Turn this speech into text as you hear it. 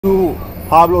¿Tú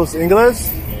hablas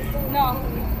inglés? No.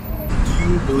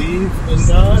 Do you believe in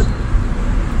God?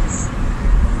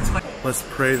 Let's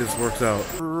pray this works out.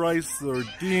 Christ the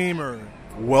Redeemer.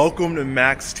 Welcome to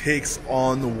Max Takes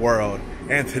on the World.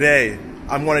 And today,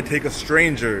 I'm going to take a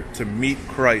stranger to meet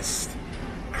Christ.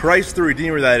 Christ the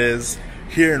Redeemer, that is,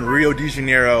 here in Rio de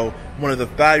Janeiro, one of the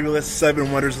fabulous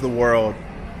 7 wonders of the world.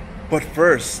 But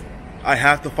first, I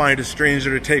have to find a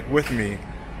stranger to take with me.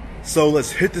 So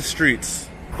let's hit the streets.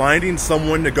 Finding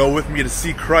someone to go with me to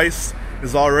see Christ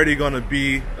is already going to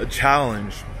be a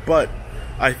challenge, but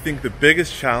I think the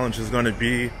biggest challenge is going to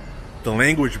be the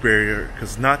language barrier,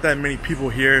 because not that many people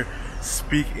here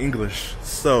speak English.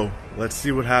 So let's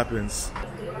see what happens.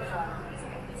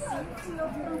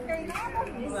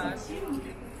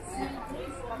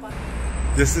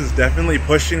 This is definitely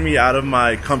pushing me out of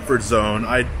my comfort zone.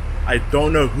 I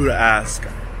don't know who to ask.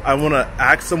 I want to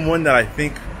ask someone that I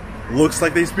think looks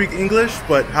like they speak English,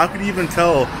 but how could you even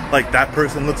tell like that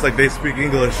person looks like they speak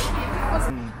English?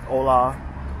 Hola.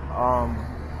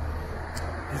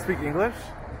 You speak English?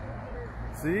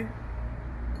 See?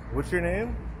 What's your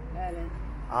name? Alan.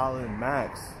 Alan.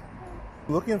 Max.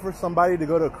 Looking for somebody to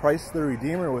go to Christ the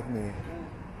Redeemer with me.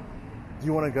 Do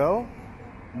you want to go?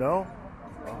 No?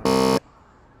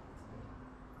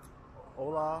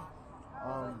 Hola.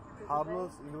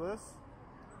 Hablas English?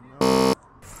 No.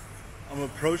 I'm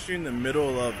approaching the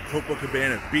middle of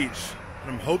Copacabana Beach,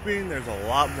 and I'm hoping there's a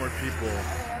lot more people.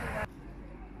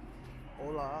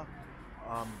 Hola.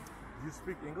 Do you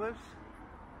speak English?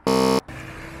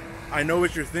 I know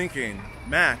what you're thinking.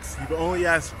 Max, you've only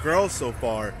asked girls so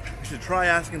far. You should try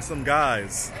asking some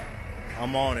guys.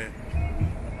 I'm on it.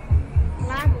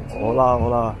 Hola,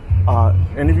 hola.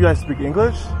 Any of you guys speak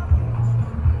English?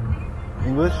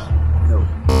 English? No.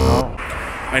 No.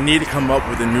 I need to come up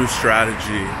with a new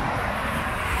strategy.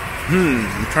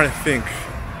 I'm trying to think.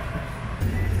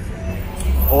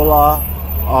 Hola.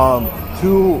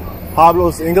 ¿Tú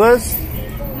hablas inglés?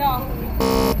 No.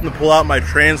 I'm gonna pull out my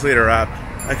translator app.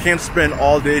 I can't spend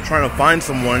all day trying to find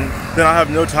someone, then I'll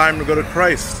have no time to go to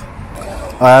Christ.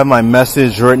 I have my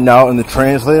message written out in the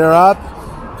translator app.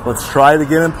 Let's try it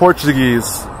again in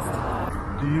Portuguese.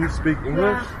 Do you speak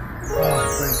English?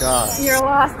 Oh, thank God. You're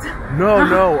lost.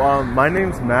 No. My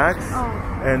name's Max. Oh.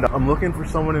 And I'm looking for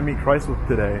someone to meet Christ with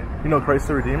today. You know Christ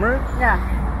the Redeemer? Yeah.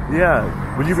 Yeah.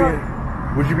 Would you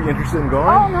be interested in going?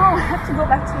 Oh no, I have to go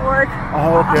back to work.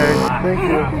 Oh, okay. Thank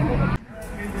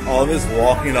you. All this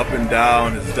walking up and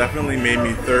down has definitely made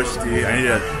me thirsty. I need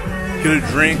to get a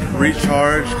drink,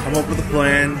 recharge, come up with a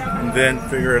plan, and then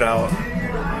figure it out.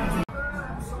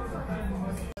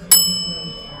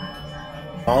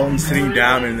 While I'm sitting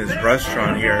down in this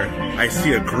restaurant here, I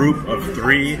see a group of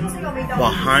 3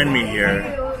 behind me here.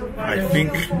 I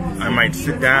think I might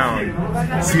sit down,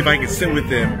 see if I can sit with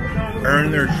them, earn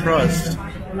their trust,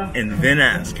 and then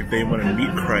ask if they want to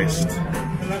meet Christ.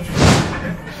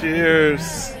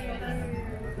 Cheers.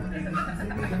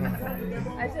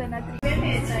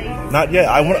 Not yet.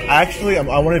 I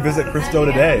want to visit Cristo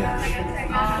today.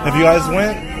 Have you guys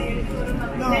went?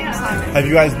 Have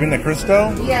you guys been to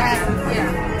Cristo? Yeah.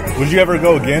 Would you ever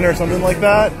go again or something like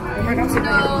that?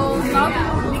 No, not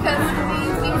because we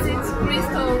visit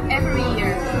Cristo every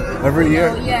year. Every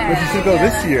year? So, yeah. But you should go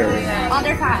this year. Yeah.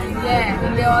 Other time, yeah.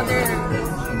 In the other time,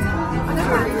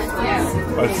 yes.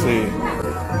 Let's see.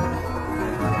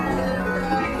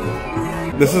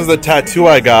 This is the tattoo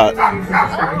I got. Oh,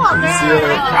 You see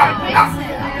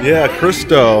it? Yeah,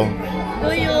 Cristo. Do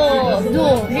you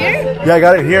do here? Yeah, I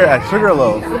got it here at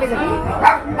Sugarloaf.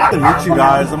 To meet you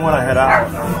guys, I'm gonna head out.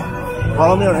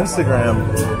 Follow me on Instagram.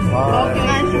 Bye.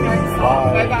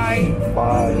 Bye.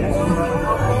 Bye.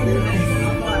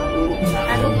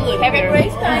 Have a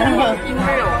great time in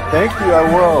Rio. Thank you, I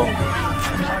will.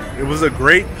 It was a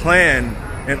great plan,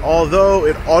 and although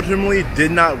it ultimately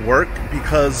did not work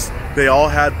because they all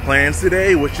had plans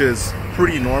today, which is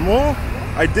pretty normal,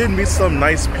 I did meet some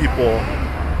nice people.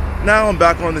 Now I'm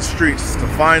back on the streets to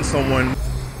find someone.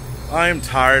 I am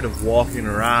tired of walking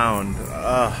around.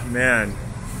 Man,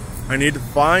 I need to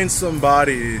find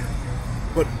somebody.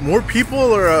 But more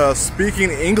people are speaking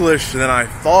English than I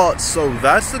thought, so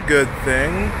that's a good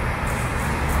thing.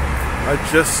 I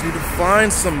just need to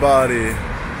find somebody.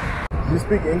 Do you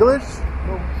speak English?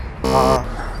 No.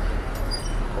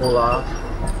 Hola.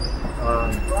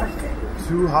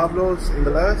 ¿Tú hablas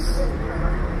inglés?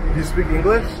 Do you speak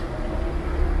English?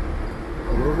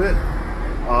 A little bit.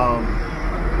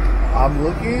 I'm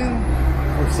looking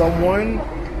for someone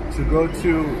to go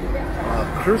to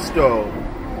Cristo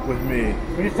with me.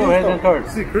 Cristo.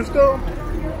 See Cristo?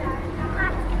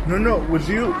 No.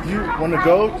 Do you want to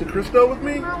go to Cristo with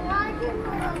me?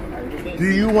 Do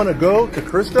you want to go to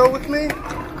Cristo with me?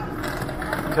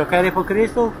 Você quer ir pro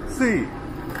Cristo? See.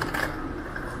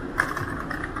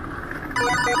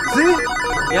 See?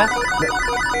 Yes.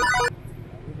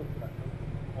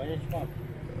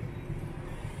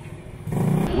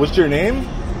 What's your name?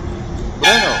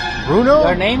 Bruno. Bruno?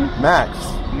 Your name? Max.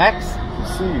 Max?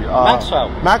 See. Maxwell.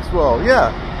 Maxwell,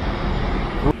 yeah.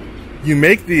 You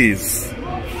make these.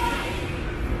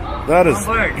 That is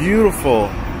beautiful.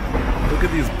 Look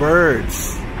at these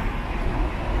birds.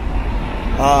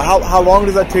 How long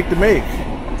does that take to make?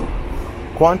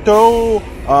 Quanto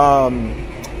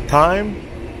time?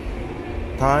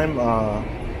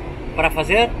 Para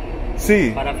fazer?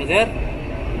 Sí. Para fazer?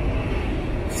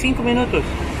 5 minutos.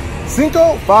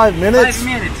 5 minutes? 5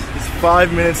 minutes. It's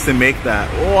 5 minutes to make that.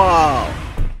 Wow.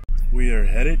 We are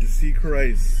headed to see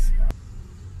Christ.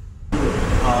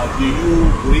 Do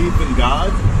you believe in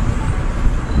God?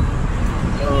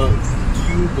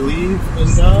 Do you believe in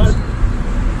God?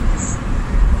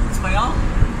 Espanhol?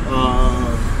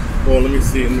 Well, let me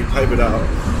see. Let me type it out.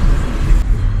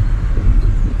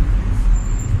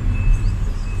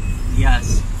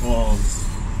 Yes.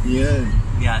 Yeah.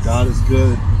 Yes. God is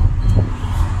good.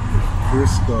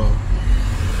 Cristo.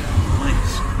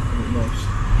 Much.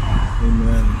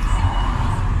 Amen.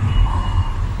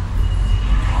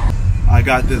 I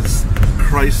got this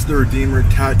Christ the Redeemer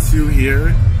tattoo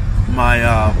here.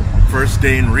 My first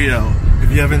day in Rio.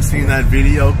 If you haven't seen that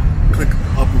video, click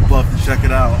up above to check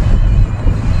it out.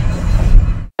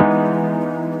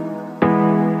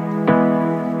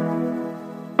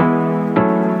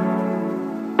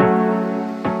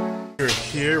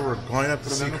 Here we're going up to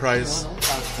see Christ,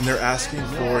 and they're asking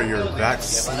for your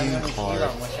vaccine card.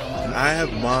 And I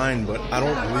have mine, but I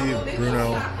don't believe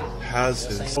Bruno has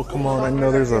his. Oh, come on, I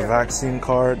know there's a vaccine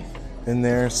card in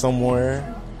there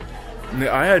somewhere.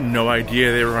 I had no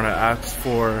idea they were going to ask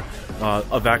for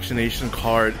a vaccination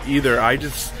card either. I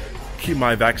just keep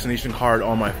my vaccination card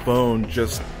on my phone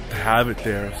just to have it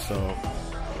there. So,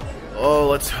 oh,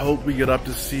 let's hope we get up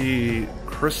to see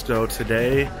Cristo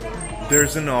today.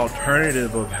 There's an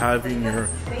alternative of having your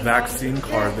vaccine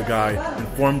card. The guy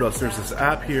informed us there's this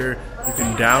app here you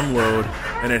can download,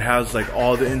 and it has like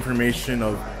all the information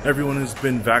of everyone who's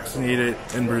been vaccinated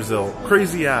in Brazil.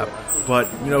 Crazy app, but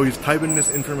you know, he's typing this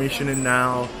information in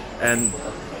now, and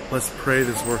let's pray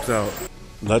this works out.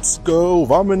 Let's go,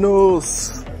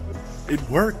 vámonos! It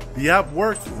worked, the app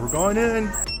worked, we're going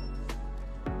in.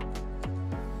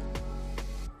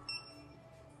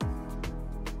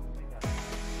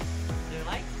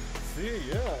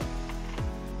 Yeah.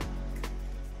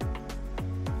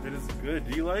 It is good.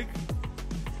 Do you like?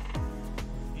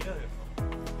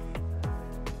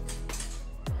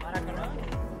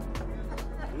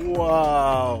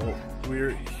 Wow.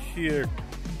 We're here.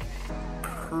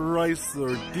 Christ the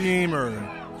Redeemer.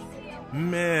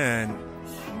 Man,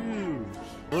 huge.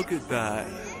 Look at that.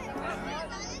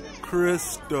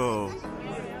 Cristo.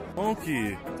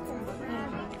 Monkey.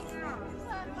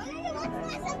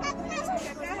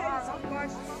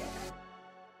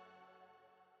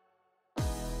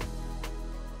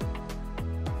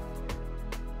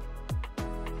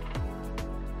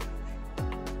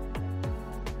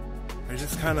 I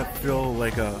just kind of feel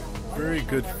like a very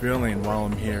good feeling while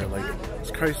I'm here. Like, it's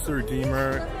Christ the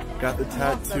Redeemer, got the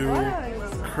tattoo,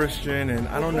 Christian, and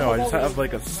I don't know, I just have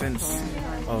like a sense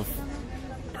of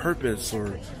purpose,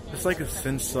 or just like a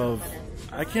sense of,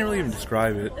 I can't really even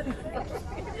describe it,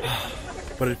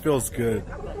 but it feels good.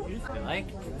 You like?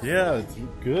 Yeah, it's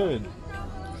good.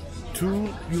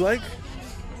 You like?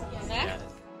 Yeah.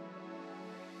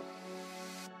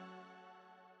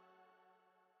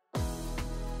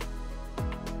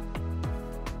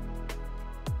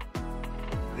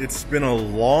 It's been a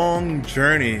long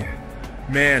journey.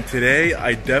 Man, today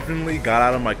I definitely got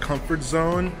out of my comfort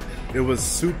zone. It was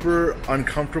super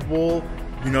uncomfortable,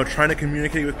 you know, trying to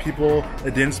communicate with people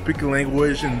that didn't speak the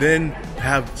language, and then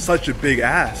have such a big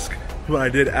ask. When I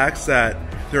did ask that,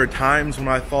 there are times when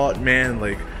I thought, man,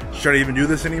 like, should I even do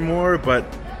this anymore? But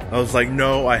I was like,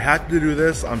 no, I have to do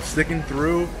this. I'm sticking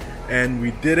through, and we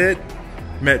did it.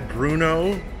 Met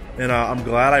Bruno, and I'm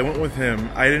glad I went with him.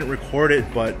 I didn't record it,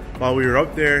 but while we were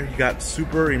up there, he got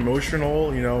super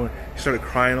emotional, you know, he started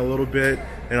crying a little bit,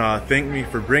 and thanked me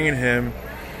for bringing him.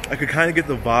 I could kind of get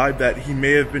the vibe that he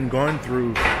may have been going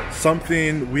through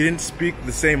something. We didn't speak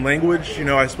the same language, you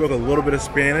know, I spoke a little bit of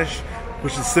Spanish,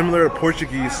 which is similar to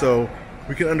Portuguese, so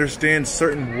we can understand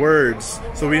certain words,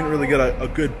 so we didn't really get a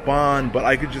good bond, but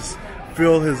I could just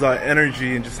feel his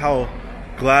energy and just how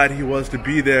glad he was to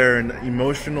be there, and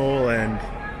emotional, and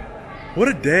What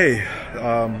a day.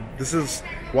 This is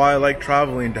why I like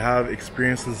traveling, to have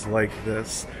experiences like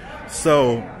this.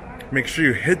 So make sure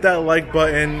you hit that like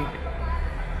button,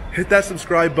 hit that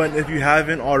subscribe button if you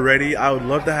haven't already. I would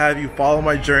love to have you follow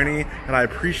my journey, and I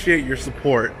appreciate your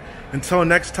support. Until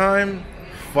next time,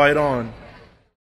 fight on.